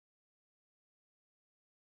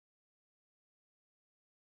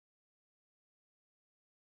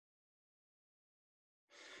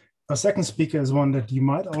Our second speaker is one that you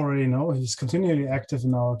might already know. He's continually active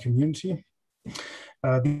in our community.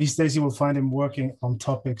 These days, you will find him working on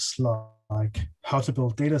topics like how to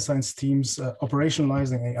build data science teams,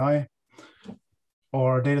 operationalizing AI,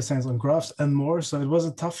 or data science on graphs, and more. So it was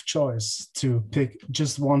a tough choice to pick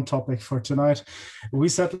just one topic for tonight. We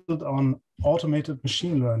settled on automated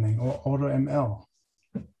machine learning, or AutoML.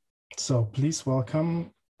 So please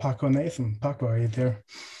welcome Paco Nathan. Paco, are you there?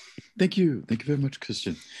 Thank you. Thank you very much,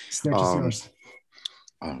 Christian. Stage is yours.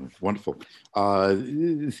 Wonderful.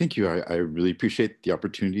 Thank you. I really appreciate the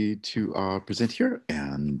opportunity to present here.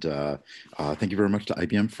 And thank you very much to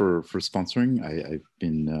IBM for sponsoring. I've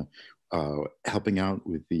been helping out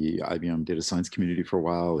with the IBM data science community for a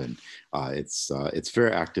while, and it's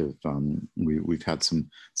very active. We've had some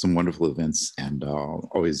wonderful events and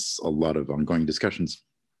always a lot of ongoing discussions.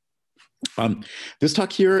 This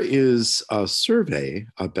talk here is a survey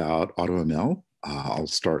about AutoML. I'll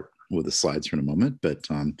start with the slides here in a moment, but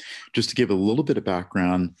just to give a little bit of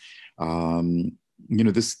background,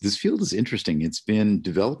 this field is interesting. It's been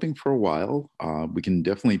developing for a while. We can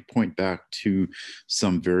definitely point back to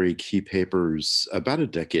some very key papers about a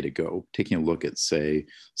decade ago, taking a look at, say,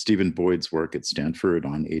 Stephen Boyd's work at Stanford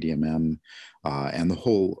on ADMM, and the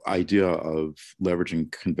whole idea of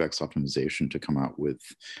leveraging convex optimization to come out with,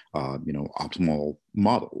 optimal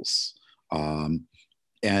models. And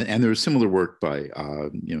there was similar work by,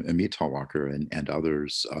 Amit Talwalkar and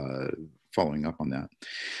others following up on that.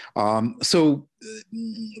 So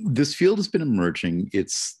this field has been emerging.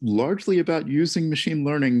 It's largely about using machine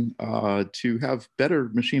learning to have better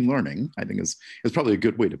machine learning, I think is probably a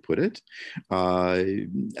good way to put it.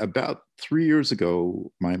 About 3 years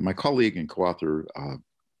ago, my colleague and co-author,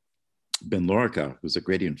 Ben Lorica, who's a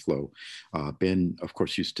gradient flow. Ben, of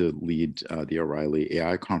course, used to lead the O'Reilly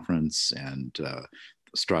AI conference and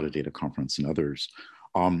Strata Data conference and others.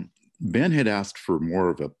 Ben had asked for more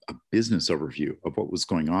of a business overview of what was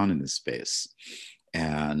going on in this space.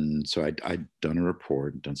 And so I'd done a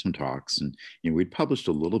report, done some talks, and we'd published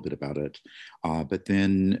a little bit about it. But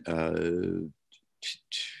then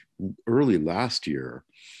early last year,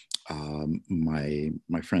 my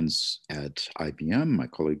friends at IBM, my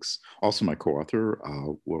colleagues, also my co-author,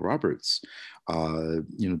 Will Roberts,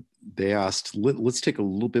 they asked, let's take a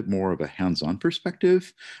little bit more of a hands-on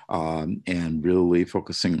perspective and really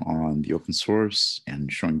focusing on the open source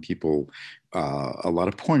and showing people a lot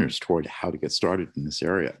of pointers toward how to get started in this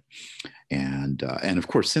area. And of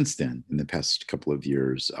course, since then, in the past couple of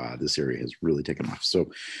years, this area has really taken off.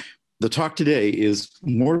 So the talk today is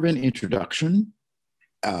more of an introduction,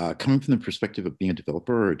 coming from the perspective of being a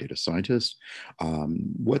developer or a data scientist,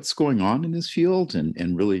 what's going on in this field,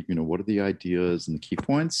 and really, what are the ideas and the key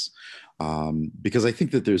points? Because I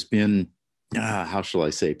think that there's been, how shall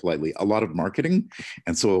I say politely, a lot of marketing,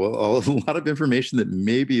 and so a lot of information that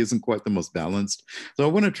maybe isn't quite the most balanced. So I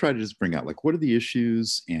want to try to just bring out, what are the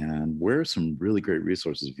issues and where are some really great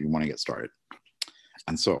resources if you want to get started.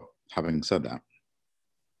 And so, having said that,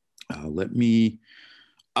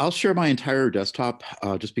 I'll share my entire desktop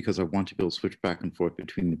just because I want to be able to switch back and forth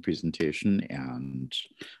between the presentation and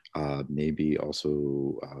maybe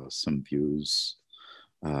also some views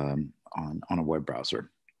on a web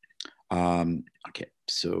browser. Okay,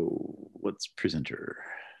 so let's presenter.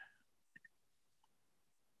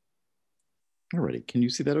 Alrighty, can you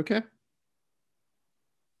see that okay?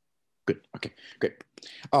 Good, okay, great.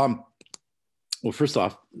 Well, first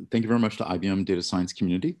off, thank you very much to IBM Data Science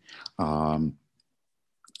Community.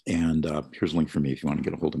 And here's a link for me if you want to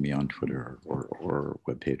get a hold of me on Twitter or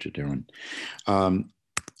webpage at Darren.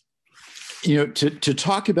 To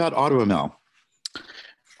talk about AutoML,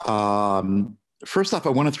 first off, I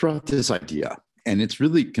want to throw out this idea, and it's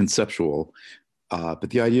really conceptual, but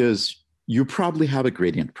the idea is you probably have a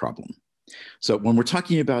gradient problem. So when we're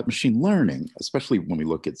talking about machine learning, especially when we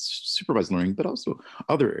look at supervised learning, but also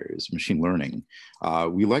other areas of machine learning,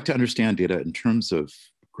 we like to understand data in terms of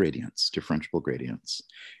gradients, differentiable gradients.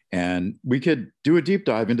 And we could do a deep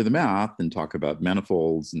dive into the math and talk about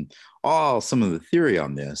manifolds and some of the theory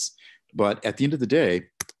on this. But at the end of the day,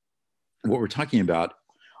 what we're talking about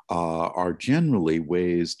are generally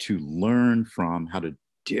ways to learn from how to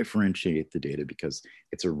differentiate the data because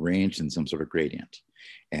it's arranged in some sort of gradient.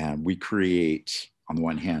 And we create, on the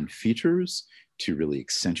one hand, features to really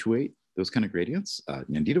accentuate those kind of gradients.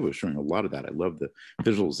 Nandita was showing a lot of that. I love the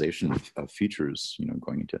visualization of features,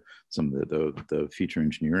 going into some of the feature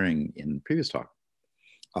engineering in the previous talk.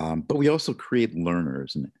 But we also create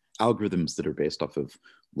learners and algorithms that are based off of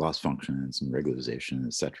loss functions and regularization,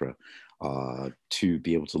 et cetera, to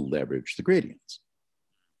be able to leverage the gradients.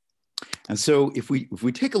 And so if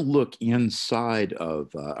we take a look inside of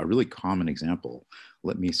a really common example,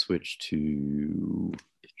 let me switch to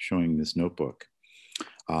showing this notebook.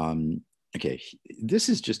 Okay, this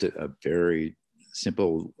is just a very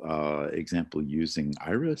simple example using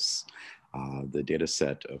iris. The data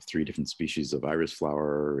set of 3 different species of iris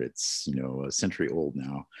flower. It's, you know, a century old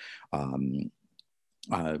now.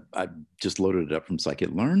 I just loaded it up from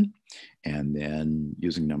scikit-learn, and then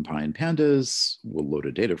using NumPy and pandas, we'll load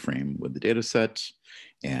a data frame with the data set.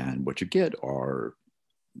 And what you get are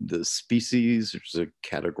the species, which is a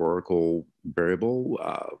categorical variable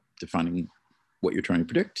defining what you're trying to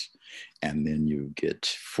predict. And then you get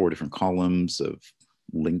 4 different columns of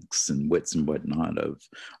lengths and widths and whatnot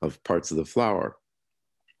of parts of the flower.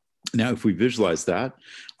 Now, if we visualize that,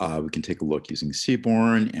 we can take a look using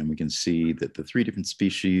Seaborn, and we can see that the 3 different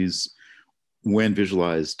species, when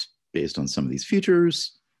visualized based on some of these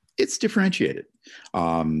features, it's differentiated.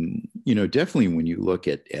 You know, definitely when you look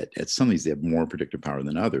at some of these, they have more predictive power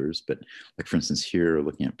than others. But like, for instance, here,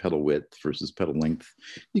 looking at petal width versus petal length,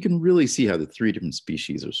 you can really see how the 3 different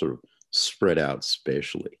species are sort of spread out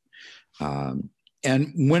spatially.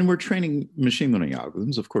 And when we're training machine learning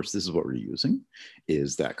algorithms, of course, this is what we're using,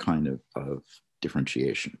 is that kind of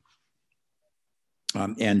differentiation.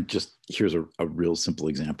 And just here's a real simple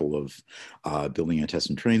example of building a test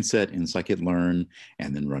and train set in scikit-learn,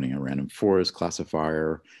 and then running a random forest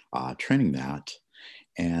classifier, training that.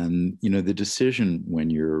 And, you know, the decision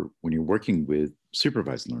when you're working with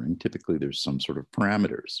supervised learning, typically there's some sort of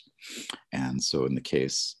parameters. And so in the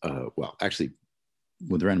case, well, actually,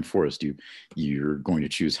 with random forest, you're going to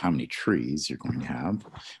choose how many trees you're going to have.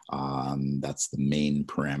 That's the main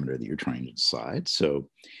parameter that you're trying to decide. So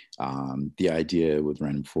the idea with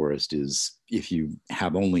random forest is if you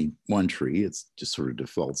have only one tree, it's just sort of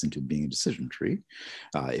defaults into being a decision tree.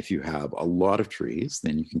 If you have a lot of trees,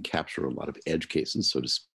 then you can capture a lot of edge cases, so to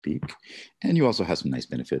speak. And you also have some nice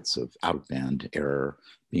benefits of out-of-band error,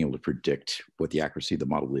 being able to predict what the accuracy of the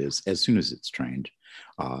model is as soon as it's trained.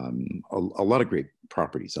 A lot of great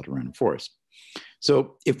properties out of random forest.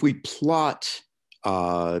 So if we plot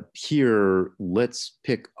here, let's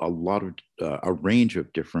pick a range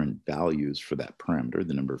of different values for that parameter,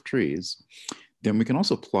 the number of trees. Then we can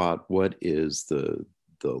also plot what is the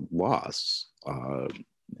loss,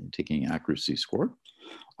 taking accuracy score.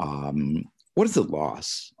 What is the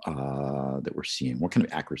loss that we're seeing? What kind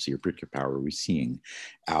of accuracy or predictive power are we seeing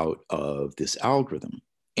out of this algorithm?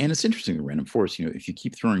 And it's interesting in random forest, you know, if you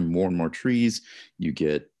keep throwing more and more trees, you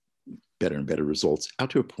get better and better results out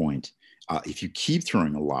to a point. If you keep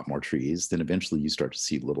throwing a lot more trees, then eventually you start to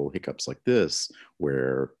see little hiccups like this,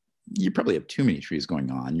 where you probably have too many trees going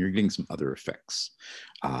on. You're getting some other effects.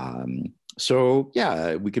 So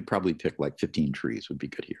yeah, we could probably pick like 15 trees would be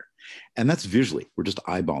good here. And that's visually, we're just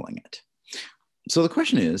eyeballing it. So the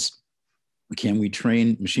question is, can we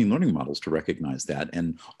train machine learning models to recognize that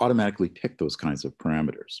and automatically pick those kinds of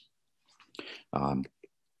parameters? And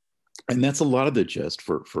that's a lot of the gist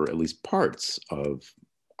for at least parts of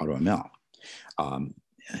AutoML.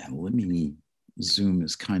 Let me zoom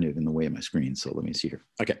is kind of in the way of my screen, so let me see here.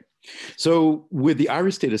 Okay, so with the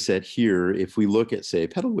iris data set here, if we look at, say,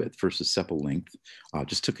 petal width versus sepal length,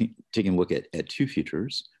 just taking a look at 2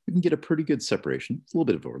 features, we can get a pretty good separation, a little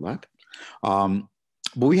bit of overlap.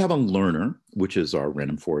 But we have a learner, which is our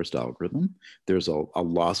random forest algorithm. There's a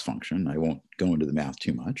loss function. I won't go into the math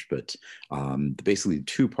too much, but basically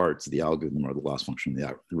 2 parts of the algorithm are the loss function and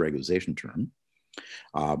the regularization term.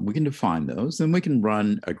 We can define those, then we can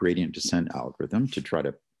run a gradient descent algorithm to try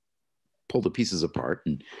to pull the pieces apart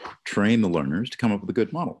and train the learners to come up with a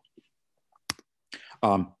good model.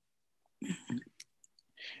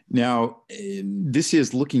 Now, this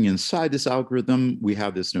is looking inside this algorithm. We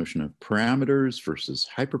have this notion of parameters versus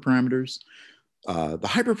hyperparameters. The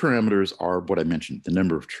hyperparameters are what I mentioned, the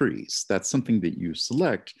number of trees. That's something that you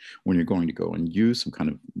select when you're going to go and use some kind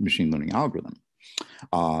of machine learning algorithm.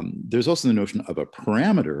 There's also the notion of a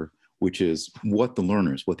parameter, which is what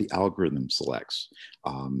the algorithm selects.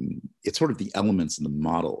 It's sort of the elements in the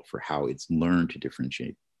model for how it's learned to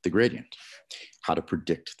differentiate the gradient, how to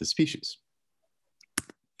predict the species.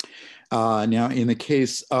 Now, in the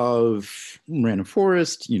case of random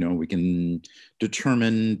forest, you know, we can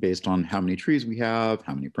determine based on how many trees we have,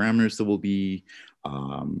 how many parameters there will be.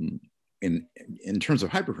 In terms of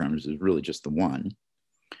hyperparameters, it's really just the one.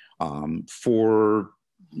 For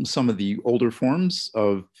some of the older forms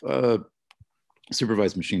of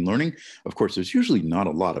supervised machine learning, of course, there's usually not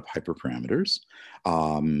a lot of hyperparameters.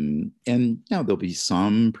 And now there'll be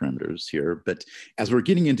some parameters here, but as we're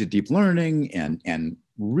getting into deep learning and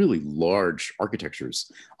really large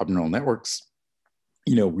architectures of neural networks,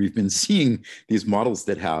 we've been seeing these models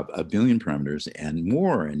that have 1 billion parameters and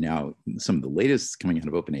more. And now some of the latest coming out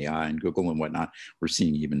of OpenAI and Google and whatnot, we're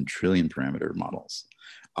seeing even trillion parameter models.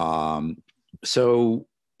 So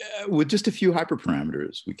with just a few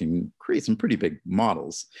hyperparameters, we can create some pretty big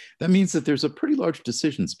models. That means that there's a pretty large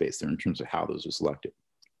decision space there in terms of how those are selected.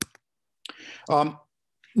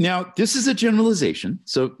 Now, this is a generalization,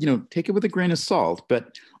 so take it with a grain of salt,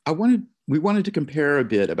 but we wanted to compare a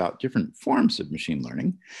bit about different forms of machine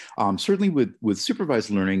learning. Certainly with supervised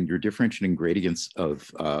learning, you're differentiating gradients of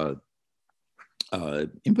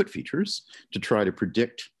input features to try to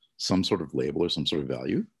predict some sort of label or some sort of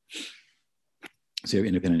value. So you have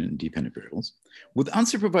independent and dependent variables. With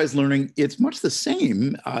unsupervised learning, it's much the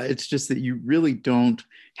same. It's just that you really don't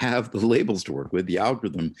have the labels to work with. The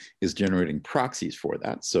algorithm is generating proxies for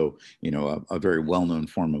that. So, a very well-known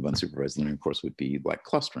form of unsupervised learning, of course, would be like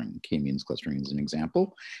clustering. K-means clustering is an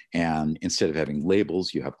example. And instead of having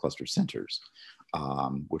labels, you have cluster centers,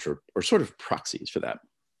 which are sort of proxies for that.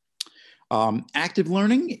 Active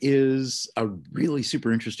learning is a really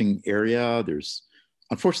super interesting area.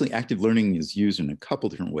 Unfortunately, active learning is used in a couple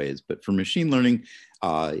different ways, but for machine learning,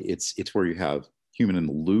 it's where you have human in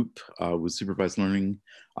the loop with supervised learning.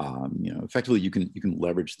 Effectively, you can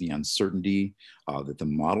leverage the uncertainty that the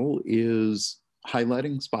model is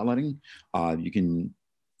spotlighting. You can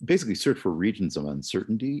basically search for regions of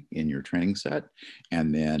uncertainty in your training set,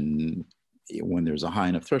 and then when there's a high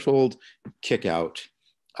enough threshold, kick out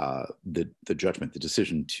the judgment, the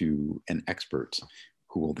decision to an expert,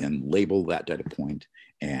 who will then label that data point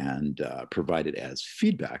and provide it as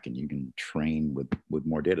feedback, and you can train with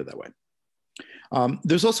more data that way.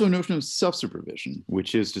 There's also a notion of self-supervision,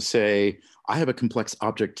 which is to say, I have a complex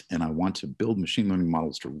object and I want to build machine learning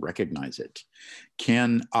models to recognize it.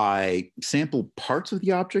 Can I sample parts of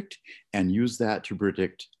the object and use that to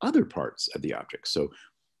predict other parts of the object? So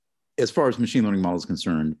as far as machine learning models are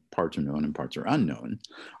concerned, parts are known and parts are unknown.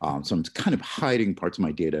 So I'm kind of hiding parts of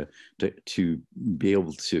my data to be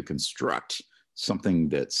able to construct something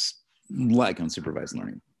that's like unsupervised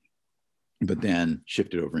learning, but then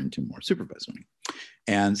shift it over into more supervised learning.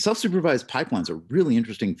 And self-supervised pipelines are really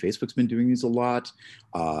interesting. Facebook's been doing these a lot.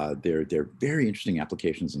 They're very interesting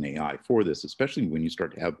applications in AI for this, especially when you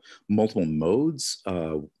start to have multiple modes.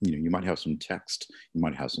 You might have some text, you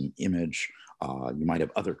might have some image, you might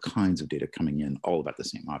have other kinds of data coming in all about the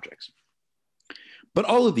same objects. But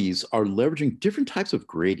all of these are leveraging different types of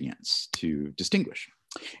gradients to distinguish.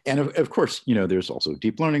 And of course, there's also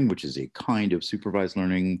deep learning, which is a kind of supervised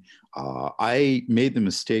learning. I made the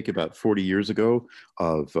mistake about 40 years ago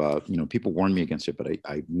of, people warned me against it, but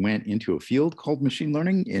I went into a field called machine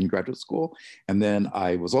learning in graduate school. And then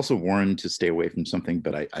I was also warned to stay away from something,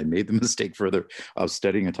 but I made the mistake further of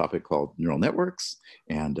studying a topic called neural networks.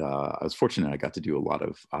 And I was fortunate I got to do a lot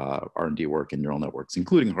of R&D work in neural networks,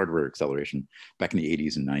 including hardware acceleration back in the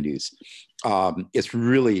 80s and 90s. It's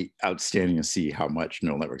really outstanding to see how much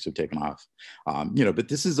neural networks have taken off. But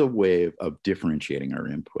this is a way of differentiating our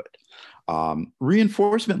input.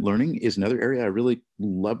 Reinforcement learning is another area I really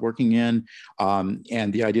love working in.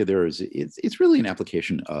 And the idea there is it's really an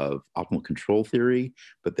application of optimal control theory,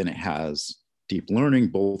 but then it has deep learning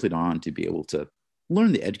bolted on to be able to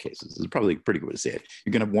learn the edge cases. Is probably a pretty good way to say it.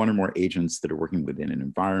 You're going to have one or more agents that are working within an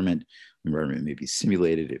environment. The environment may be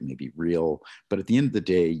simulated, it may be real, but at the end of the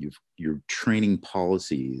day, you're training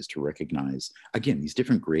policies to recognize, again, these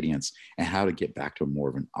different gradients and how to get back to more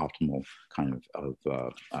of an optimal kind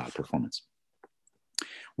of performance.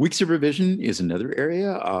 Weak supervision is another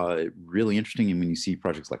area, really interesting. And when you see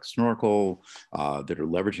projects like Snorkel that are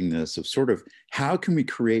leveraging this of sort of how can we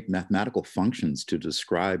create mathematical functions to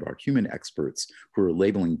describe our human experts who are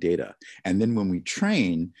labeling data. And then when we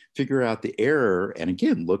train, figure out the error, and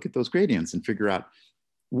again, look at those gradients and figure out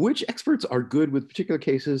which experts are good with particular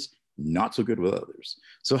cases, not so good with others.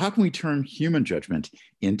 So how can we turn human judgment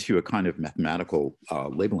into a kind of mathematical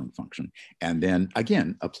labeling function? And then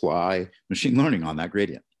again, apply machine learning on that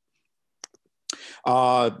gradient.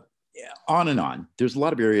 On and on. There's a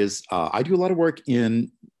lot of areas. I do a lot of work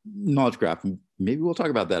in knowledge graph. Maybe we'll talk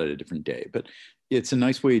about that at a different day, but it's a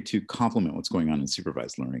nice way to complement what's going on in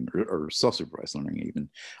supervised learning or self-supervised learning even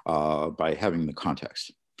by having the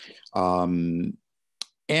context. And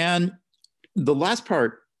the last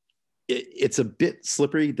part, it's a bit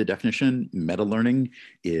slippery, the definition. Meta learning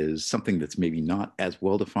is something that's maybe not as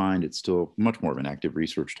well defined. It's still much more of an active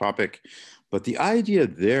research topic. But the idea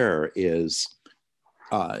there is,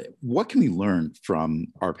 what can we learn from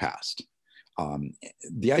our past?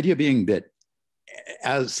 The idea being that,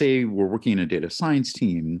 as say we're working in a data science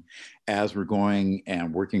team, as we're going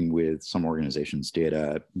and working with some organizations'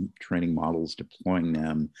 data, training models, deploying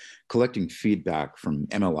them, collecting feedback from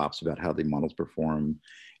ML ops about how the models perform,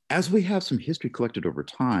 as we have some history collected over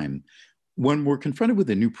time, when we're confronted with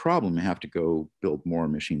a new problem and have to go build more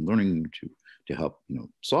machine learning to help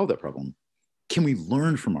solve that problem, can we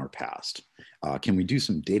learn from our past? Can we do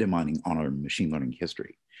some data mining on our machine learning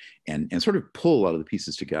history and sort of pull a lot of the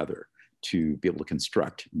pieces together to be able to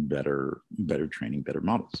construct better training, better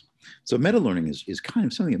models? So meta learning is kind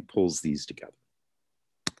of something that pulls these together.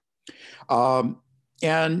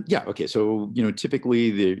 And yeah, okay, so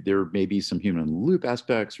typically there may be some human in the loop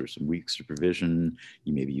aspects or some weak supervision.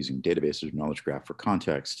 You may be using databases or knowledge graph for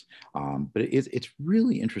context, but it's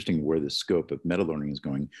really interesting where the scope of meta learning is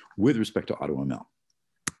going with respect to AutoML.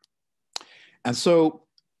 And so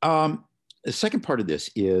the second part of this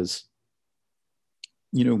is,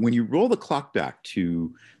 when you roll the clock back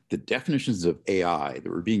to the definitions of AI that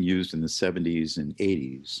were being used in the 70s and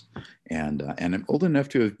 80s, and I'm old enough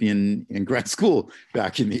to have been in grad school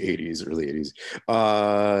back in the 80s, early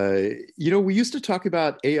 80s, we used to talk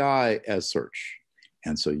about AI as search.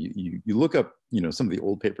 And so you look up, some of the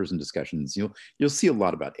old papers and discussions, you'll see a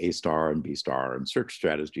lot about A star and B star and search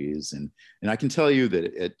strategies. And I can tell you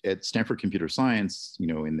that at Stanford Computer Science,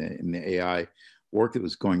 in the AI work that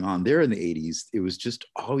was going on there in the 80s, it was just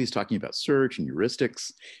always talking about search and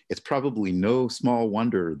heuristics. It's probably no small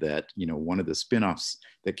wonder that, one of the spinoffs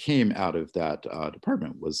that came out of that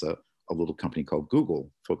department was a little company called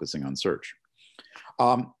Google focusing on search.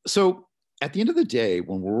 So at the end of the day,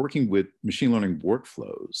 when we're working with machine learning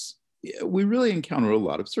workflows, we really encounter a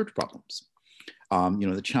lot of search problems.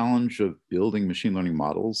 The challenge of building machine learning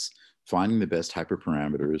models, finding the best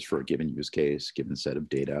hyperparameters for a given use case, given set of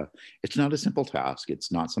data. It's not a simple task.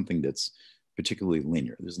 It's not something that's particularly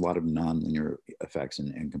linear. There's a lot of nonlinear effects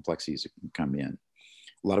and complexities that can come in.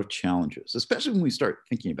 A lot of challenges, especially when we start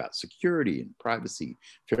thinking about security and privacy,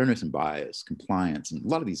 fairness and bias, compliance, and a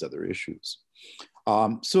lot of these other issues.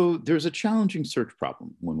 So there's a challenging search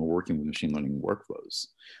problem when we're working with machine learning workflows,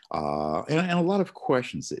 and a lot of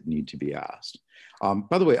questions that need to be asked.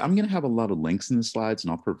 By the way, I'm going to have a lot of links in the slides,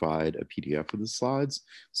 and I'll provide a PDF of the slides.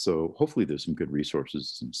 So hopefully there's some good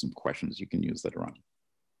resources and some questions you can use later on.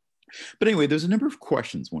 But anyway, there's a number of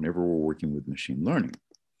questions whenever we're working with machine learning.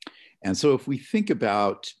 And so if we think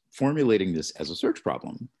about formulating this as a search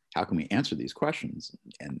problem, how can we answer these questions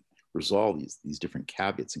and resolve these different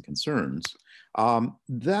caveats and concerns?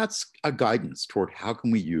 That's a guidance toward how can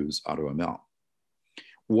we use AutoML.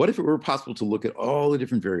 What if it were possible to look at all the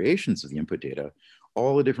different variations of the input data,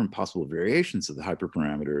 all the different possible variations of the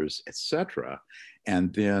hyperparameters, et cetera,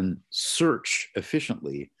 and then search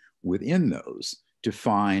efficiently within those to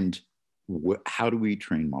find how do we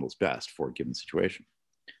train models best for a given situation?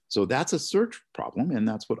 So that's a search problem, and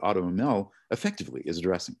that's what AutoML effectively is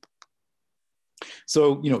addressing.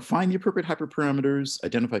 So, find the appropriate hyperparameters,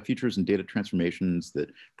 identify features and data transformations that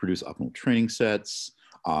produce optimal training sets,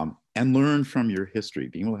 and learn from your history,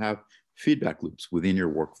 being able to have feedback loops within your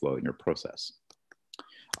workflow and your process.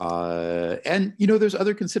 And, there's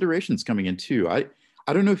other considerations coming in too. I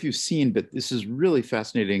don't know if you've seen, but this is really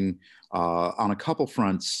fascinating on a couple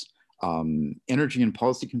fronts. Energy and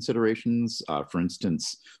policy considerations. For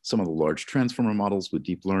instance, some of the large transformer models with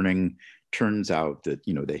deep learning, turns out that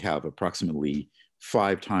they have approximately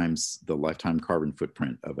 5 times the lifetime carbon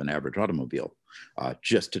footprint of an average automobile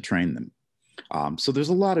just to train them. So there's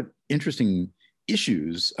a lot of interesting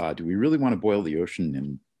issues. Do we really want to boil the ocean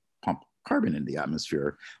and pump carbon into the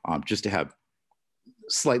atmosphere just to have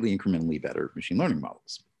slightly incrementally better machine learning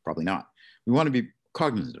models? Probably not. We want to be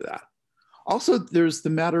cognizant of that. Also, there's the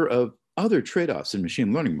matter of other trade-offs in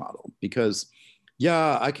machine learning model, because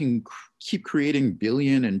yeah, I can keep creating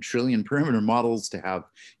billion and trillion parameter models to have,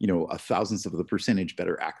 a thousandth of the percentage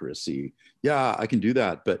better accuracy. Yeah, I can do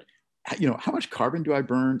that. But, how much carbon do I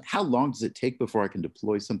burn? How long does it take before I can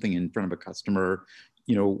deploy something in front of a customer?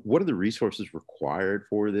 What are the resources required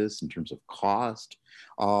for this in terms of cost?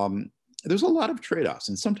 There's a lot of trade-offs,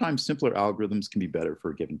 and sometimes simpler algorithms can be better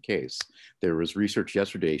for a given case. There was research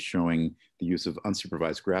yesterday showing the use of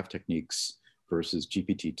unsupervised graph techniques versus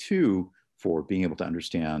GPT-2 for being able to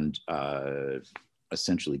understand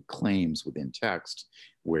essentially claims within text,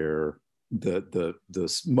 where the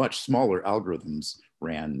much smaller algorithms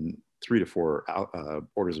ran 3 to 4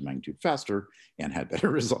 orders of magnitude faster and had better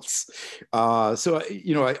results. So,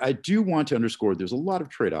 I do want to underscore there's a lot of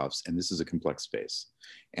trade-offs, and this is a complex space.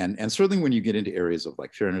 And certainly when you get into areas of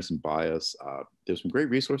like fairness and bias, there's some great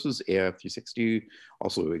resources, AIF 360,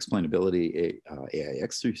 also explainability,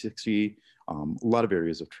 AIX 360, a lot of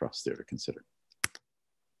areas of trust there to consider.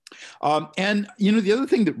 And you know, the other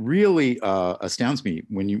thing that really astounds me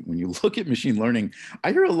when you look at machine learning,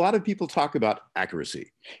 I hear a lot of people talk about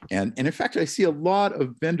accuracy, and in fact, I see a lot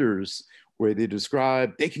of vendors where they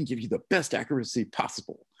describe they can give you the best accuracy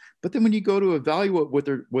possible, but then when you go to evaluate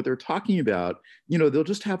what they're talking about, you know, they'll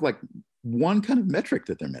just have like one kind of metric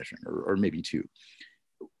that they're measuring, or maybe two.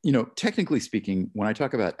 You know, technically speaking, when I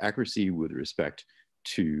talk about accuracy with respect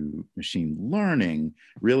to machine learning,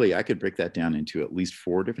 really, I could break that down into at least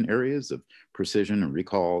 4 different areas of precision and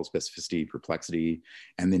recall, specificity, perplexity,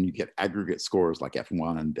 and then you get aggregate scores like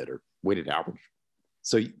F1 that are weighted average.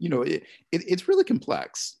 So, you know, it's really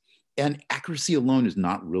complex. And accuracy alone is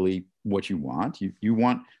not really what you want. You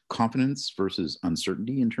want confidence versus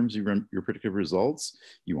uncertainty in terms of your predictive results.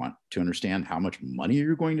 You want to understand how much money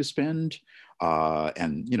you're going to spend.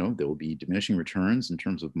 And, you know, there will be diminishing returns in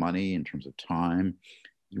terms of money, in terms of time.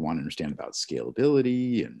 You want to understand about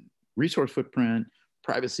scalability and resource footprint,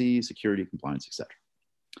 privacy, security, compliance, etc.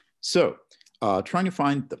 So trying to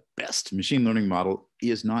find the best machine learning model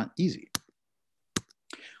is not easy.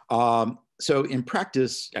 So in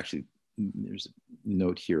practice, actually, there's a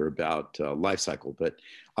note here about life cycle, but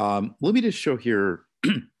let me just show here,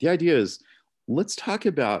 the idea is, let's talk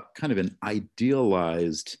about kind of an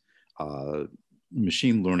idealized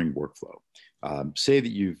machine learning workflow. Say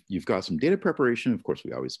that you've got some data preparation. Of course,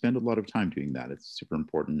 we always spend a lot of time doing that. It's super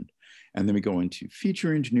important. And then we go into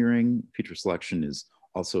feature engineering. Feature selection is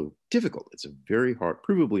also difficult. It's a very hard,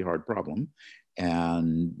 provably hard problem.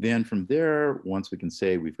 And then from there, once we can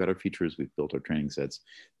say we've got our features, we've built our training sets,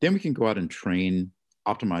 then we can go out and train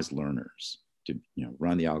optimized learners to, you know,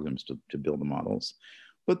 run the algorithms to build the models.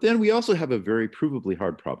 But then we also have a very provably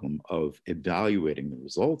hard problem of evaluating the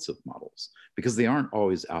results of models, because they aren't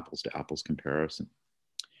always apples to apples comparison.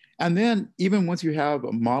 And then even once you have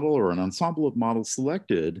a model or an ensemble of models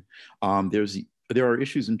selected, there are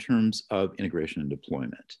issues in terms of integration and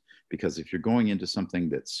deployment. Because if you're going into something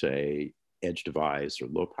that's, say, edge device or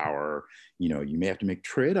low power, you know, you may have to make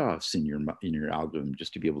trade-offs in your algorithm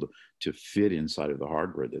just to be able to fit inside of the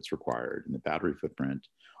hardware that's required and the battery footprint.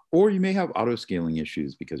 Or you may have auto scaling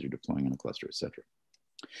issues because you're deploying on a cluster, et cetera.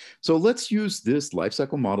 So let's use this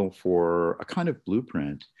lifecycle model for a kind of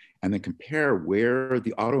blueprint and then compare where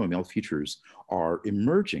the AutoML features are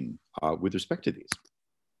emerging with respect to these.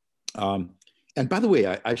 And by the way,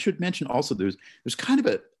 I should mention also there's kind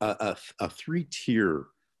of a three-tier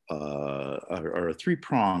or a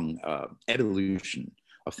three-prong evolution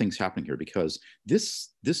of things happening here, because this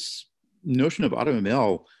notion of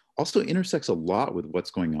AutoML also intersects a lot with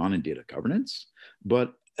what's going on in data governance,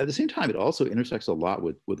 but at the same time, it also intersects a lot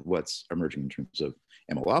with what's emerging in terms of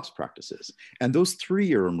MLOps practices. And those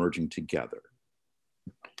three are emerging together.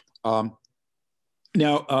 Now,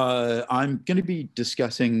 I'm going to be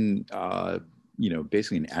discussing you know,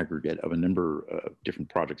 basically an aggregate of a number of different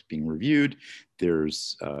projects being reviewed.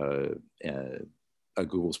 There's a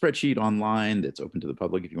Google spreadsheet online that's open to the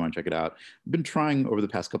public if you want to check it out. I've been trying over the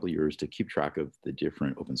past couple of years to keep track of the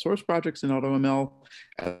different open source projects in AutoML,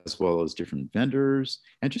 as well as different vendors,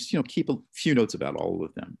 and just, you know, keep a few notes about all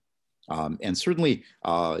of them. And certainly,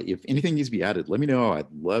 if anything needs to be added, let me know. I'd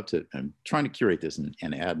love to. I'm trying to curate this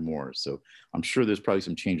and add more. So I'm sure there's probably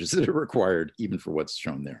some changes that are required even for what's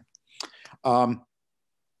shown there.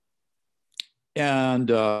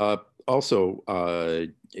 Also,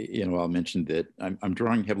 you know, I'll mention that I'm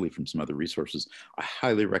drawing heavily from some other resources. I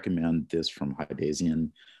highly recommend this from Hydasian.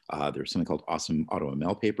 There's something called Awesome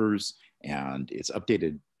AutoML Papers, and it's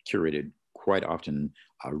updated, curated quite often,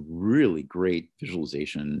 a really great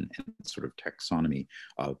visualization and sort of taxonomy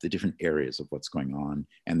of the different areas of what's going on,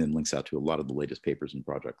 and then links out to a lot of the latest papers and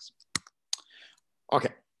projects. Okay.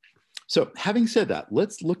 So having said that,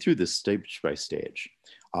 let's look through this stage by stage.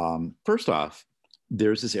 First off,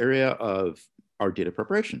 there's this area of our data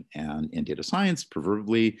preparation. And in data science,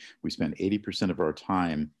 proverbially, we spend 80% of our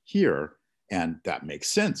time here. And that makes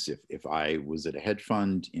sense. If I was at a hedge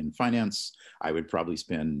fund in finance, I would probably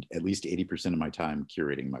spend at least 80% of my time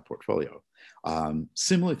curating my portfolio.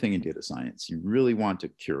 Similar thing in data science. You really want to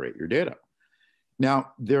curate your data.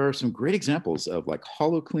 Now, there are some great examples of like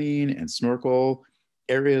HoloClean and Snorkel,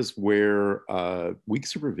 areas where weak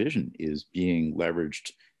supervision is being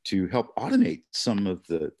leveraged to help automate some of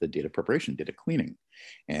the data preparation, data cleaning.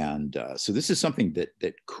 And so this is something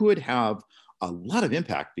that could have a lot of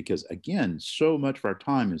impact, because again, so much of our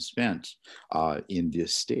time is spent in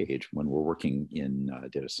this stage when we're working in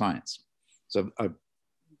data science. So I've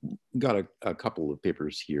got a couple of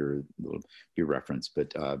papers here that will be referenced,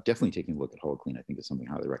 but definitely taking a look at HoloClean, I think, is something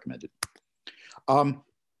highly recommended.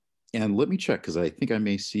 And let me check, because I think I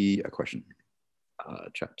may see a question.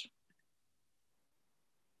 Chat.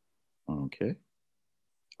 Okay.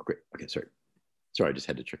 Oh, great. Okay, sorry. Sorry, I just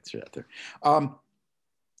had to check this out there.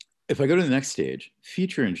 If I go to the next stage,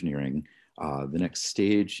 feature engineering, the next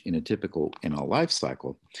stage in a typical ML life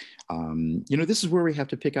cycle, this is where we have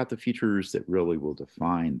to pick out the features that really will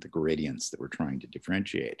define the gradients that we're trying to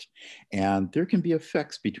differentiate. And there can be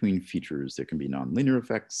effects between features. There can be nonlinear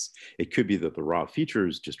effects. It could be that the raw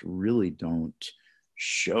features just really don't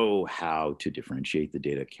show how to differentiate the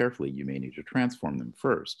data carefully. You may need to transform them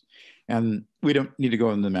first. And we don't need to go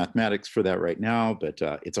into the mathematics for that right now, but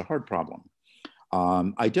it's a hard problem.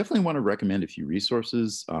 I definitely want to recommend a few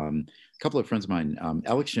resources. A couple of friends of mine,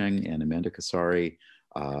 Alex Zheng and Amanda Kasari,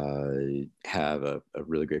 have a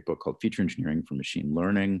really great book called Feature Engineering for Machine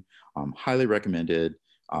Learning. Highly recommended.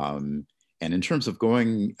 And in terms of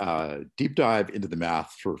going deep dive into the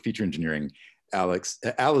math for feature engineering,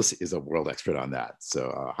 Alice is a world expert on that.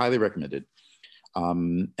 So highly recommended.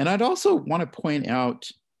 And I'd also want to point out,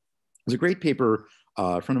 there's a great paper.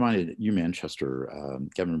 A friend of mine at U Manchester,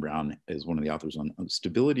 Kevin Brown, is one of the authors on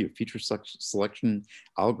stability of feature selection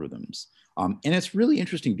algorithms. And it's really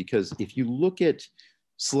interesting because if you look at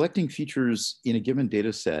selecting features in a given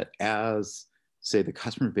data set as, say, the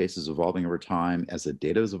customer base is evolving over time, as the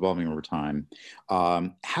data is evolving over time,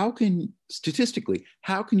 statistically,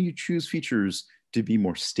 how can you choose features to be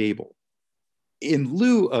more stable? In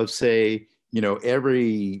lieu of, say,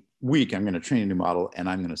 every week I'm going to train a new model and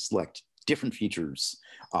I'm going to select different features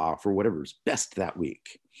for whatever's best that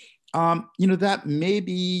week. That may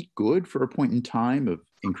be good for a point in time of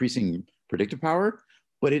increasing predictive power,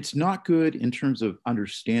 but it's not good in terms of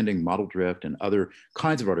understanding model drift and other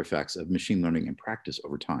kinds of artifacts of machine learning in practice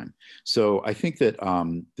over time. So I think that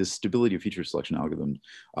this stability of feature selection algorithm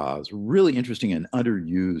is really interesting and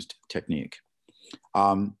underused technique.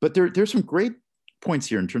 But there's some great points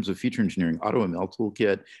here in terms of feature engineering. AutoML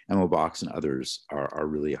Toolkit, MLBox, and others are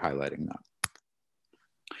really highlighting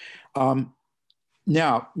that.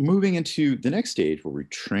 Now, moving into the next stage where we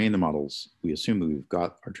train the models, we assume that we've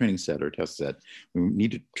got our training set, our test set, we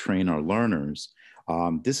need to train our learners.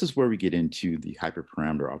 This is where we get into the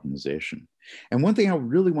hyperparameter optimization. And one thing I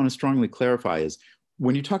really want to strongly clarify is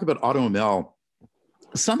when you talk about AutoML,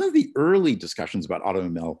 some of the early discussions about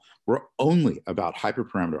AutoML were only about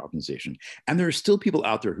hyperparameter optimization. And there are still people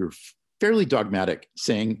out there who are fairly dogmatic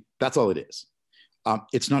saying that's all it is.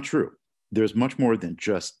 It's not true. There's much more than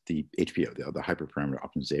just the HPO, the hyperparameter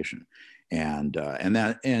optimization. And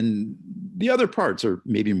the other parts are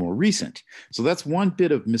maybe more recent. So that's one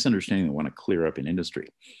bit of misunderstanding I want to clear up in industry.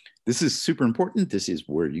 This is super important. This is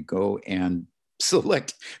where you go and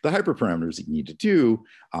select the hyperparameters that you need to do,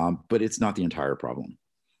 but it's not the entire problem.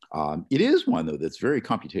 It is one, though, that's very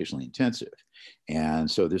computationally intensive.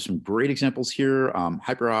 And so there's some great examples here.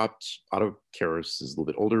 HyperOpt, AutoKeras is a little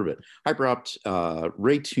bit older, but HyperOpt,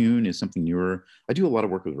 Ray Tune is something newer. I do a lot of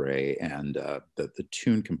work with Ray, and the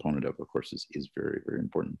tune component of course, is very, very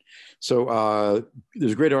important. So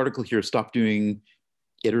there's a great article here, Stop Doing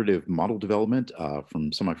Iterative Model Development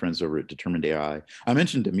from some of my friends over at Determined AI. I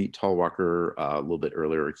mentioned Amit Talwalkar a little bit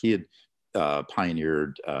earlier. He had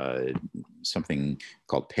pioneered something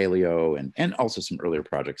called Paleo and also some earlier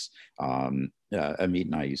projects. Amit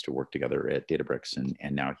and I used to work together at Databricks,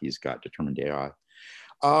 and now he's got Determined AI.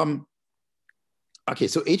 Okay,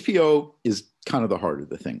 so HPO is kind of the heart of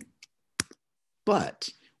the thing. But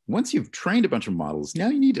once you've trained a bunch of models, now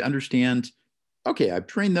you need to understand, okay, I've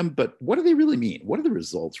trained them, but what do they really mean? What do the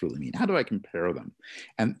results really mean? How do I compare them?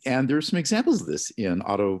 And there's some examples of this in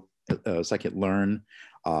Scikit-learn.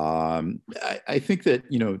 I think that,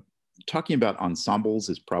 talking about ensembles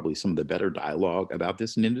is probably some of the better dialogue about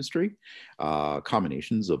this in industry,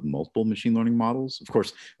 combinations of multiple machine learning models. Of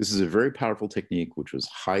course, this is a very powerful technique, which was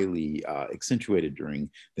highly accentuated during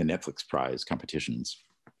the Netflix Prize competitions.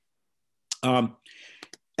 And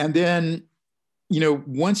then,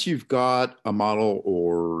 once you've got a model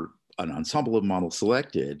or an ensemble of models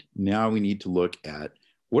selected, now we need to look at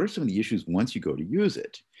what are some of the issues once you go to use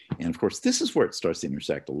it. And of course, this is where it starts to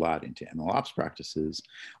intersect a lot into MLOps practices.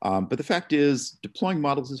 But the fact is, deploying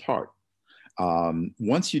models is hard.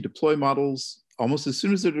 Once you deploy models, almost as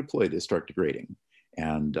soon as they're deployed, they start degrading.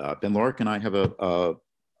 And Ben Lorick and I have a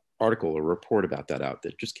report about that out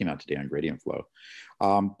that just came out today on Gradient Flow.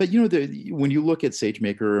 But when you look at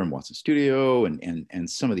SageMaker and Watson Studio and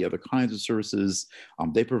some of the other kinds of services,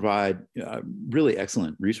 they provide really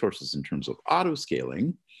excellent resources in terms of auto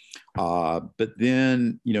scaling. But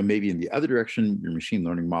then, maybe in the other direction, your machine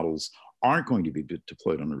learning models aren't going to be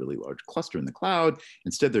deployed on a really large cluster in the cloud.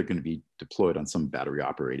 Instead, they're going to be deployed on some battery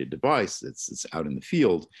operated device that's out in the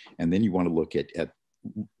field. And then you want to look at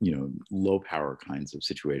low power kinds of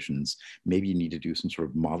situations. Maybe you need to do some sort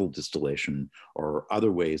of model distillation or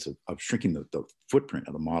other ways of shrinking the footprint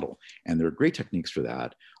of the model. And there are great techniques for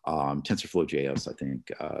that. TensorFlow.js, I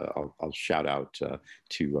think, I'll shout out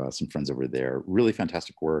to some friends over there. Really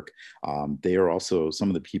fantastic work. They are also some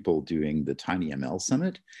of the people doing the TinyML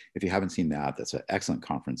Summit. If you haven't seen that, that's an excellent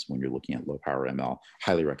conference when you're looking at low power ML.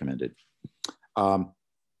 Highly recommended.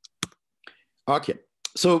 Okay,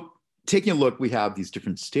 so taking a look, we have these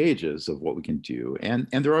different stages of what we can do. And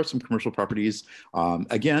there are some commercial properties.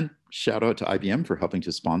 Again, shout out to IBM for helping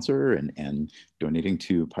to sponsor and donating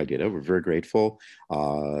to PyData. We're very grateful.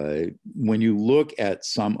 When you look at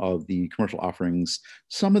some of the commercial offerings,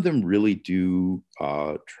 some of them really do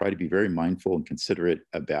try to be very mindful and considerate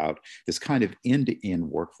about this kind of end-to-end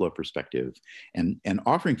workflow perspective and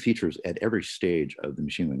offering features at every stage of the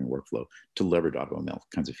machine learning workflow to leverage AutoML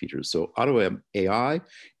kinds of features. So AutoAI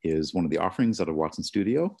is one of the offerings out of Watson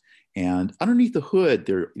Studio. And underneath the hood,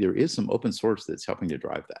 there is some open source that's helping to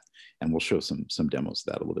drive that. And we'll show some demos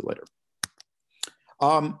of that a little bit later.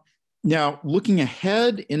 Now, looking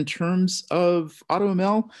ahead in terms of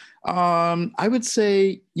AutoML, I would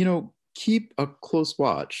say, keep a close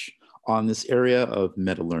watch on this area of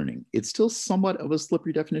meta learning. It's still somewhat of a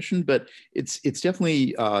slippery definition, but it's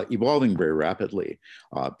definitely evolving very rapidly.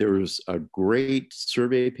 There was a great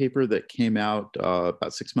survey paper that came out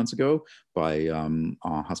about 6 months ago by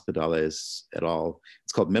Hospedales et al.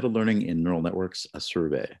 It's called Meta Learning in Neural Networks, a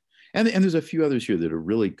Survey. And there's a few others here that are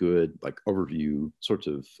really good, like overview sorts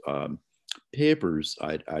of papers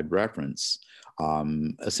I'd reference.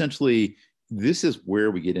 Essentially, this is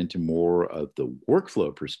where we get into more of the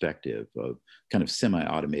workflow perspective of kind of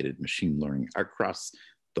semi-automated machine learning across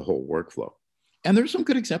the whole workflow. And there's some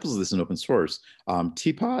good examples of this in open source.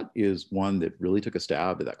 Teapot is one that really took a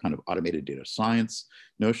stab at that kind of automated data science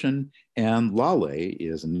notion. And Lale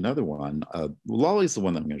is another one. Lale is the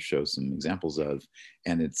one that I'm going to show some examples of.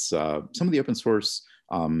 And it's some of the open source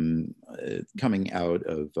coming out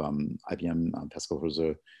of IBM, Pascal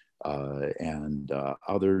Rosa, and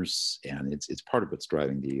others, and it's part of what's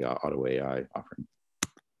driving the AutoAI offering.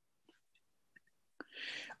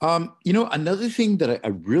 Another thing that I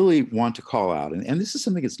really want to call out, and this is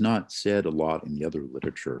something that's not said a lot in the other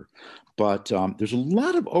literature, but there's a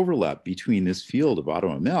lot of overlap between this field of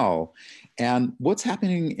AutoML and what's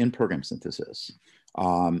happening in program synthesis.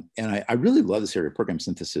 And I really love this area of program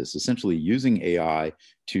synthesis, essentially using AI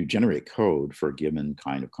to generate code for a given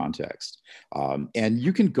kind of context. And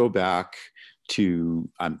you can go back to,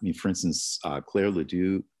 for instance, Claire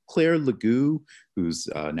Legoux, who's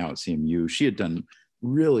now at CMU. She had done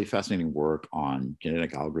really fascinating work on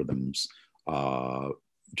genetic algorithm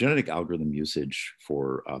usage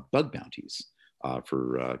for bug bounties.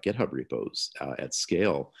 For GitHub repos at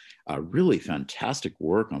scale. Really fantastic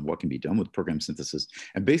work on what can be done with program synthesis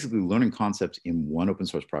and basically learning concepts in one open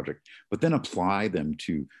source project, but then apply them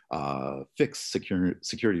to fix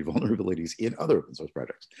security vulnerabilities in other open source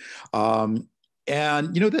projects.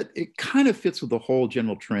 And that it kind of fits with the whole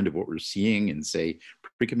general trend of what we're seeing in, say,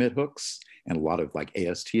 pre-commit hooks and a lot of like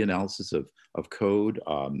AST analysis of code.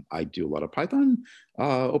 I do a lot of Python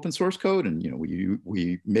open source code, and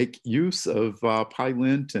we make use of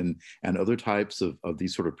PyLint and other types of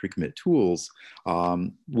these sort of pre-commit tools,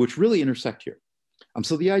 which really intersect here.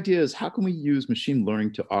 So the idea is, how can we use machine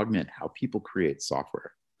learning to augment how people create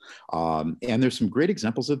software? And there's some great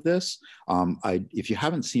examples of this. If you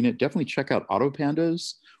haven't seen it, definitely check out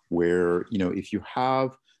AutoPandas, where if you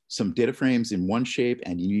have some data frames in one shape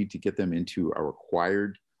and you need to get them into a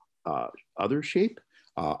required other shape,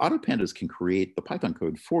 AutoPandas can create the Python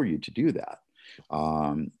code for you to do that.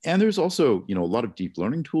 And there's also a lot of deep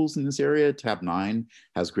learning tools in this area. Tab9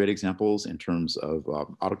 has great examples in terms of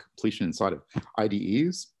auto-completion inside of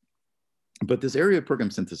IDEs. But this area of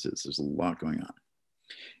program synthesis, there's a lot going on.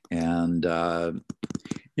 And,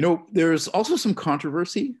 there's also some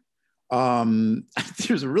controversy.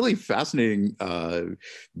 There's a really fascinating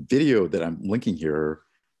video that I'm linking here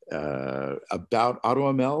about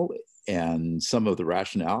AutoML and some of the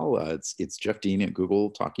rationale. It's Jeff Dean at Google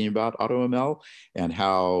talking about AutoML and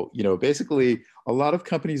how, basically a lot of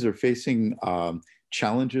companies are facing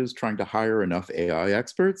challenges trying to hire enough AI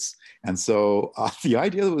experts. And so the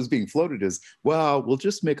idea that was being floated is, well, we'll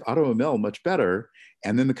just make AutoML much better.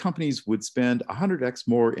 And then the companies would spend 100x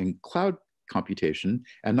more in cloud computation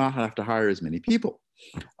and not have to hire as many people.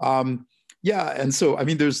 Yeah, and so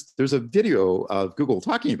there's a video of Google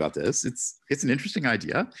talking about this. It's an interesting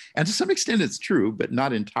idea, and to some extent it's true, but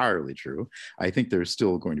not entirely true. I think there's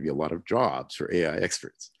still going to be a lot of jobs for AI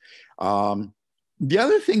experts. The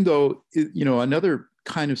other thing, though, another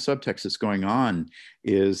kind of subtext that's going on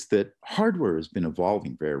is that hardware has been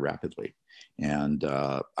evolving very rapidly. And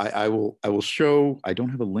I will show, I don't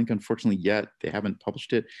have a link unfortunately yet, they haven't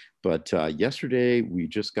published it, but yesterday we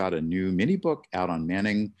just got a new mini book out on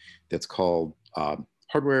Manning that's called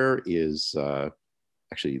Hardware is,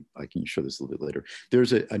 actually I can show this a little bit later.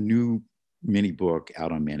 There's a new mini book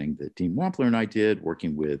out on Manning that Dean Wampler and I did,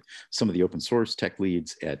 working with some of the open source tech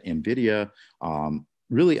leads at NVIDIA,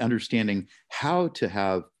 really understanding how to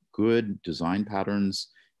have good design patterns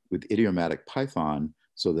with idiomatic Python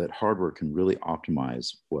so that hardware can really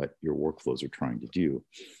optimize what your workflows are trying to do.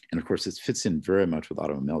 And of course, this fits in very much with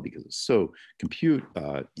AutoML because it's so compute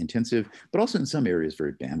intensive, but also in some areas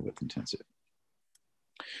very bandwidth intensive.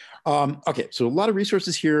 Okay, so a lot of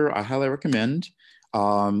resources here I highly recommend.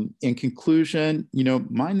 In conclusion,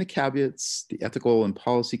 mind the caveats, the ethical and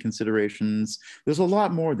policy considerations. There's a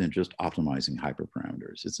lot more than just optimizing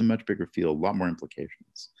hyperparameters. It's a much bigger field, a lot more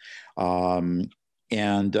implications.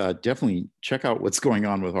 And definitely check out what's going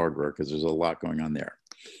on with hardware because there's a lot going on there.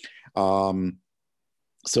 So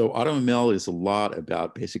AutoML is a lot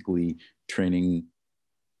about basically training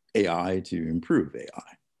AI to improve AI.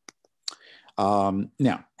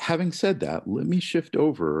 Now, having said that, let me shift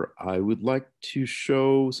over. I would like to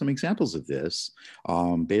show some examples of this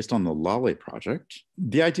based on the Lale project.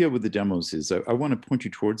 The idea with the demos is I want to point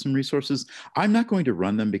you towards some resources. I'm not going to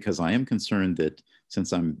run them because I am concerned that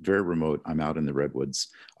since I'm very remote, I'm out in the redwoods.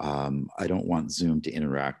 I don't want Zoom to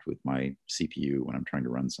interact with my CPU when I'm trying to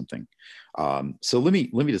run something. So let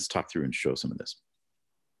me just talk through and show some of this.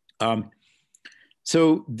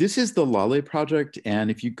 So this is the Lale project.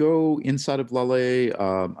 And if you go inside of Lale,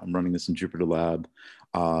 I'm running this in Jupyter Lab.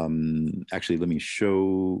 Actually, let me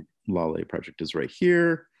show Lale project is right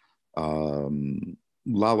here.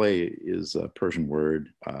 Lale is a Persian word.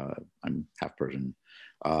 I'm half Persian,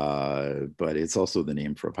 but it's also the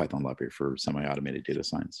name for a Python library for semi-automated data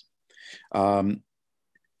science.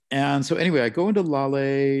 And so anyway, I go into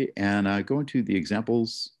Lale and I go into the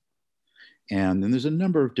examples. And then there's a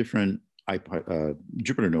number of different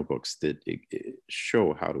Jupyter notebooks that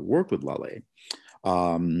show how to work with Lale.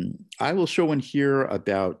 I will show one here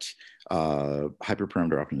about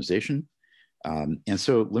hyperparameter optimization. And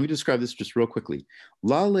so let me describe this just real quickly.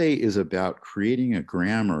 Lale is about creating a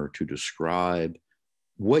grammar to describe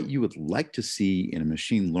what you would like to see in a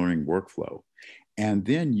machine learning workflow, and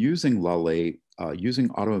then using Lale, using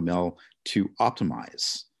AutoML to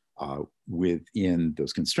optimize within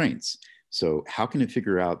those constraints. So how can it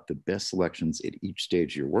figure out the best selections at each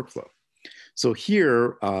stage of your workflow? So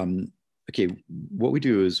here, okay, what we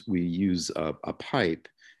do is we use a pipe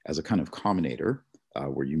as a kind of combinator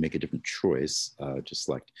where you make a different choice to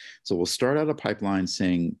select. So we'll start out a pipeline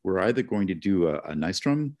saying we're either going to do a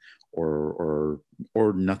Nystrom or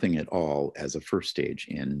nothing at all as a first stage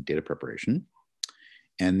in data preparation.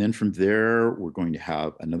 And then from there, we're going to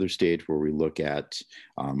have another stage where we look at,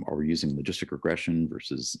 are we using logistic regression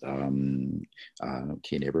versus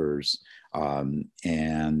k-neighbors? And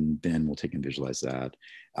then we'll take and visualize that.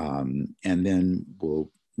 And then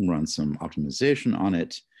we'll run some optimization on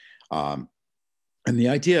it. And the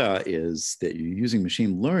idea is that you're using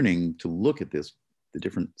machine learning to look at this, the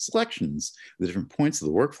different selections, the different points of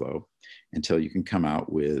the workflow until you can come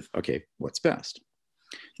out with, okay, what's best?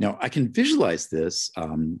 Now, I can visualize this.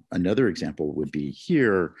 Another example would be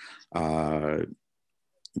here. Okay,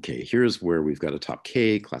 here's where we've got a top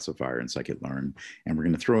K classifier in scikit-learn, and we're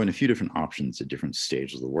going to throw in a few different options at different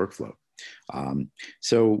stages of the workflow.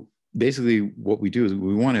 So basically, what we do is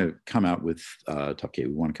we want to come out with top K.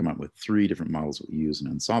 We want to come out with 3 different models that we use in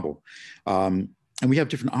Ensemble. And we have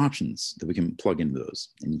different options that we can plug into those.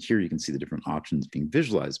 And here you can see the different options being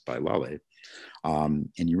visualized by Lale. And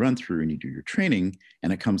you run through and you do your training,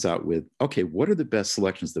 and it comes out with, okay, what are the best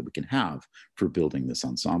selections that we can have for building this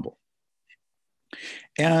ensemble?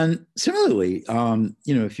 And similarly,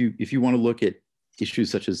 if you want to look at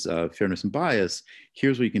issues such as fairness and bias,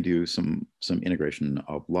 here's where you can do some integration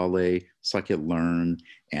of Lale, scikit-learn,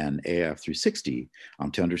 and AF360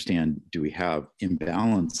 to understand, do we have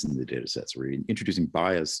imbalance in the data sets? Are we introducing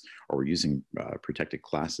bias, or we're using protected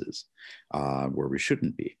classes where we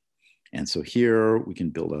shouldn't be? And so here we can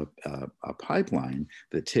build up a pipeline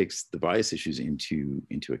that takes the bias issues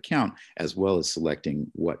into account, as well as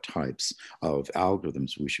selecting what types of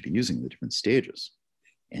algorithms we should be using in the different stages.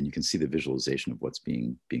 And you can see the visualization of what's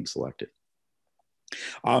being selected.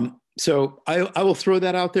 So I will throw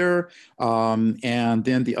that out there. And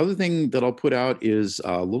then the other thing that I'll put out is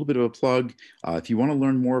a little bit of a plug. If you want to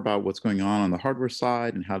learn more about what's going on the hardware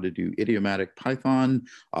side and how to do idiomatic Python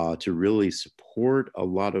to really support a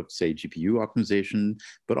lot of, say, GPU optimization,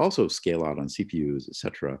 but also scale out on CPUs, et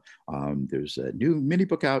cetera, there's a new mini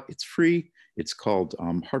book out. It's free. It's called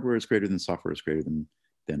Hardware is Greater Than Software is Greater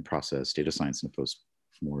Than Process, Data Science in a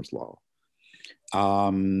Post-Moore's Law.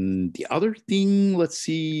 The other thing, let's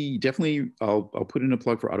see, definitely I'll put in a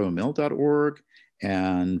plug for AutoML.org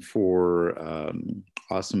and for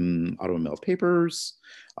awesome AutoML papers.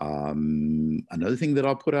 Another thing that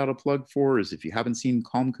I'll put out a plug for is if you haven't seen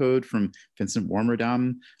Calm Code from Vincent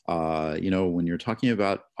Warmerdam, when you're talking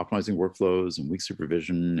about optimizing workflows and weak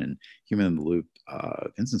supervision and human in the loop,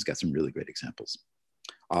 Vincent's got some really great examples.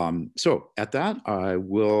 So at that, I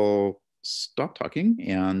will stop talking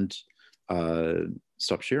and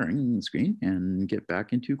stop sharing the screen and get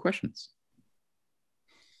back into questions.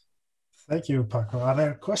 Thank you, Paco. Are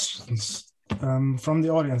there questions from the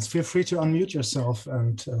audience? Feel free to unmute yourself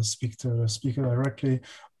and speak to the speaker directly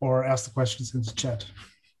or ask the questions in the chat.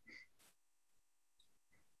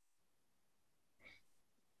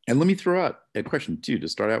 And let me throw out a question too to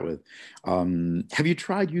start out with. Have you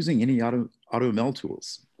tried using any AutoML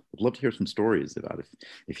tools? I'd love to hear some stories about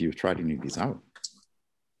if you've tried any of these out.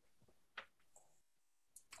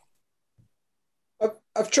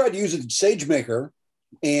 I've tried using SageMaker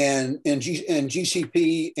and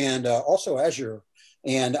GCP and also Azure,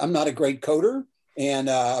 and I'm not a great coder, and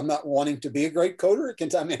I'm not wanting to be a great coder.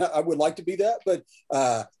 I would like to be that, but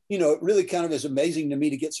it really kind of is amazing to me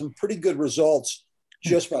to get some pretty good results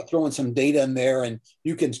just by throwing some data in there. And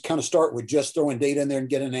you can kind of start with just throwing data in there and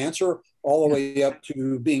get an answer all the way up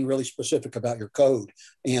to being really specific about your code.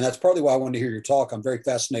 And that's partly why I wanted to hear your talk. I'm very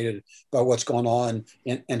fascinated by what's going on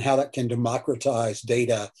and how that can democratize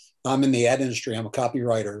data. I'm in the ad industry. I'm a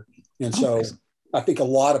copywriter. And so I think a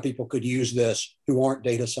lot of people could use this who aren't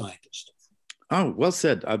data scientists. Oh, well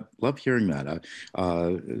said. I love hearing that.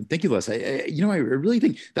 Thank you, Les. I really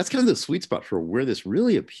think that's kind of the sweet spot for where this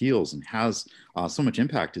really appeals and has so much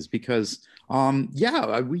impact is because,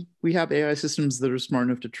 we have AI systems that are smart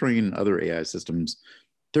enough to train other AI systems.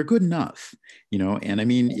 They're good enough, and I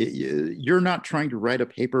mean, you're not trying to write a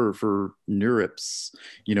paper for NeurIPS,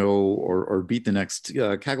 or beat the next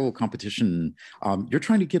Kaggle competition. You're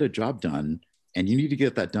trying to get a job done. And you need to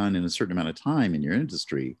get that done in a certain amount of time in your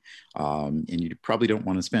industry. And you probably don't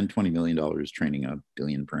want to spend $20 million training a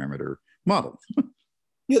billion parameter model.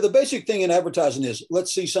 Yeah, the basic thing in advertising is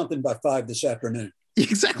let's see something by 5 this afternoon.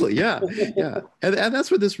 Exactly. Yeah. Yeah. And that's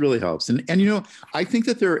where this really helps. And I think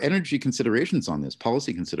that there are energy considerations on this,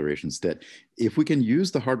 policy considerations, that if we can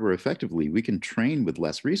use the hardware effectively, we can train with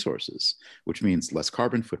less resources, which means less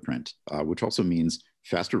carbon footprint, which also means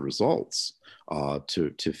faster results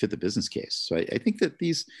to fit the business case. So I think that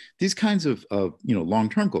these kinds of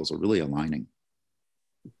long-term goals are really aligning.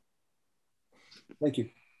 Thank you.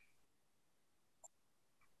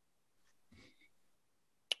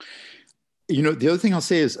 The other thing I'll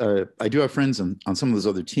say is I do have friends on some of those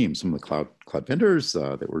other teams, some of the cloud vendors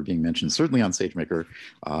that were being mentioned, certainly on SageMaker.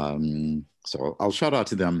 So I'll shout out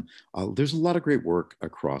to them. There's a lot of great work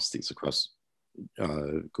across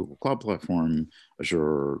Google Cloud Platform,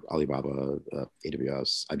 Azure, Alibaba,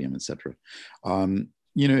 AWS, IBM, et cetera.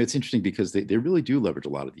 It's interesting because they really do leverage a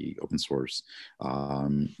lot of the open source.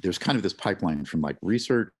 There's kind of this pipeline from like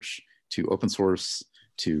research to open source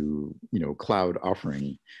to cloud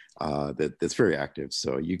offering that's very active.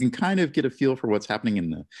 So you can kind of get a feel for what's happening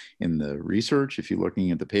in the research if you're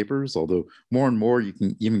looking at the papers, although more and more you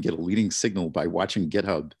can even get a leading signal by watching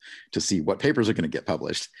GitHub to see what papers are going to get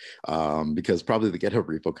published, because probably the GitHub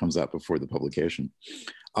repo comes out before the publication.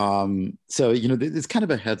 So it's kind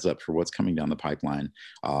of a heads up for what's coming down the pipeline.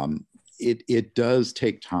 It does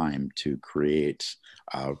take time to create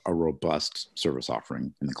a robust service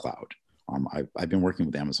offering in the cloud. I've been working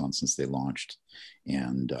with Amazon since they launched,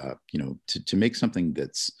 and to make something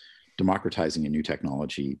that's democratizing a new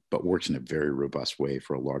technology but works in a very robust way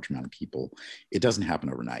for a large amount of people, it doesn't happen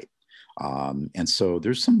overnight. And so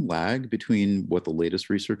there's some lag between what the latest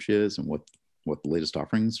research is and what the latest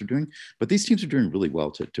offerings are doing, but these teams are doing really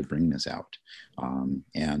well to bring this out,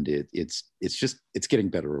 and it's getting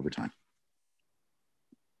better over time.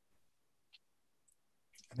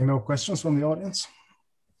 Any more questions from the audience?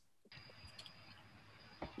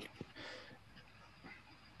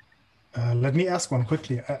 Let me ask one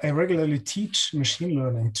quickly. I regularly teach machine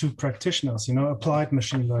learning to practitioners, applied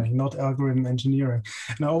machine learning, not algorithm engineering.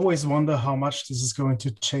 And I always wonder how much this is going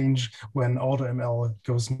to change when AutoML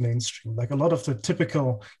goes mainstream. Like a lot of the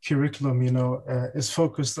typical curriculum, is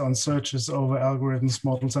focused on searches over algorithms,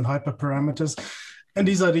 models, and hyperparameters. And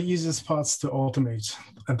these are the easiest parts to automate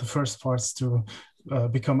and the first parts to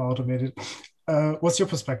become automated. What's your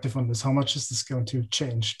perspective on this? How much is this going to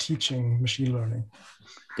change teaching machine learning?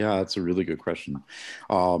 Yeah, that's a really good question.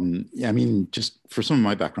 Yeah, I mean, just for some of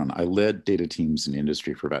my background, I led data teams in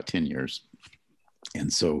industry for about 10 years.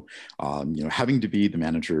 And so, having to be the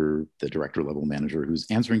manager, the director level manager who's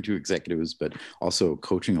answering to executives, but also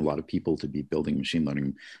coaching a lot of people to be building machine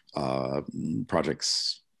learning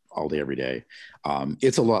projects all day, every day.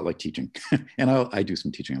 It's a lot like teaching. And I do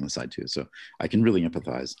some teaching on the side too, so I can really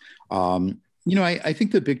empathize. I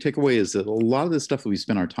think the big takeaway is that a lot of the stuff that we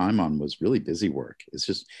spent our time on was really busy work. It's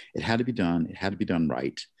just, it had to be done. It had to be done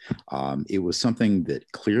right. It was something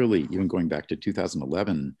that clearly, even going back to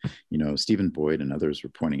 2011, Stephen Boyd and others were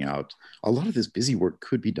pointing out, a lot of this busy work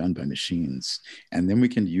could be done by machines. And then we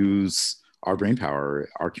can use our brain power,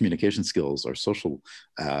 our communication skills, our social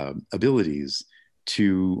abilities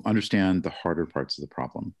to understand the harder parts of the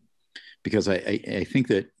problem. Because I think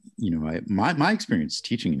that, my experience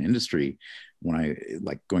teaching in industry, when I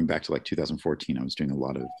going back to 2014, I was doing a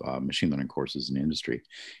lot of machine learning courses in industry,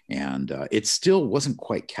 and it still wasn't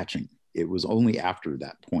quite catching. It was only after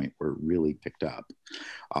that point where it really picked up.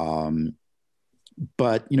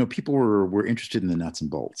 But people were interested in the nuts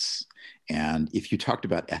and bolts, and if you talked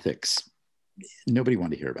about ethics, nobody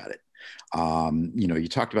wanted to hear about it. You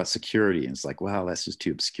talked about security, and it's like, well, that's just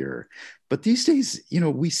too obscure. But these days,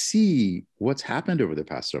 we see what's happened over the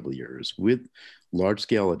past several years with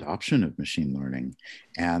large-scale adoption of machine learning,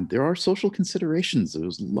 and there are social considerations.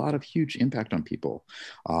 There's a lot of huge impact on people.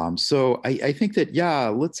 So I think that, yeah,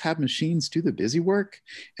 let's have machines do the busy work,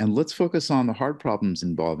 and let's focus on the hard problems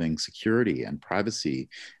involving security and privacy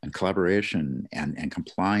and collaboration and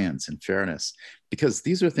compliance and fairness, because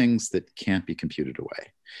these are things that can't be computed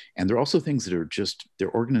away. And they're also things that are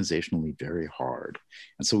they're organizationally very hard.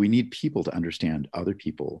 And so we need people to understand other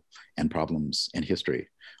people and problems and history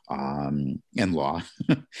and law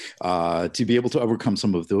to be able to overcome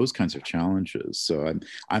some of those kinds of challenges. So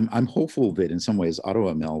I'm hopeful that in some ways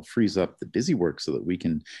AutoML frees up the busy work so that we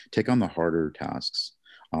can take on the harder tasks.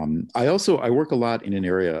 I work a lot in an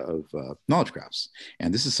area of knowledge graphs,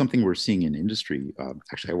 and this is something we're seeing in industry.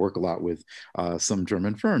 Actually, I work a lot with some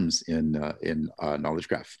German firms in knowledge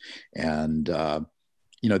graph, and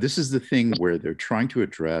this is the thing where they're trying to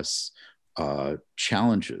address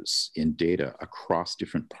challenges in data across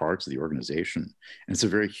different parts of the organization, and it's a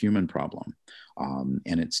very human problem,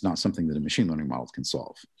 and it's not something that a machine learning model can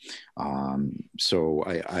solve. So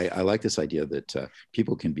I like this idea that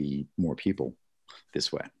people can be more people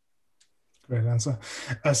this way. Great answer.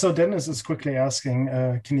 So Dennis is quickly asking,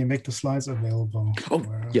 can you make the slides available? Oh,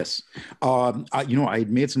 yes. I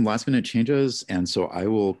made some last minute changes, and so I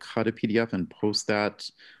will cut a PDF and post that.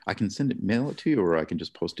 I can mail it to you, or I can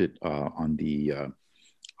just post it on the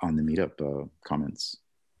Meetup comments.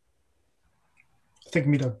 I think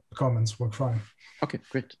Meetup comments work fine. Okay,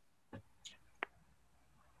 great.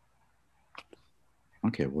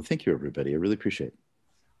 Okay, well, thank you, everybody. I really appreciate it.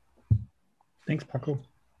 Thanks, Paco.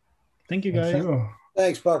 Thank you, guys. Thank you.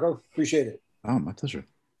 Thanks, Paco. Appreciate it. Oh, my pleasure.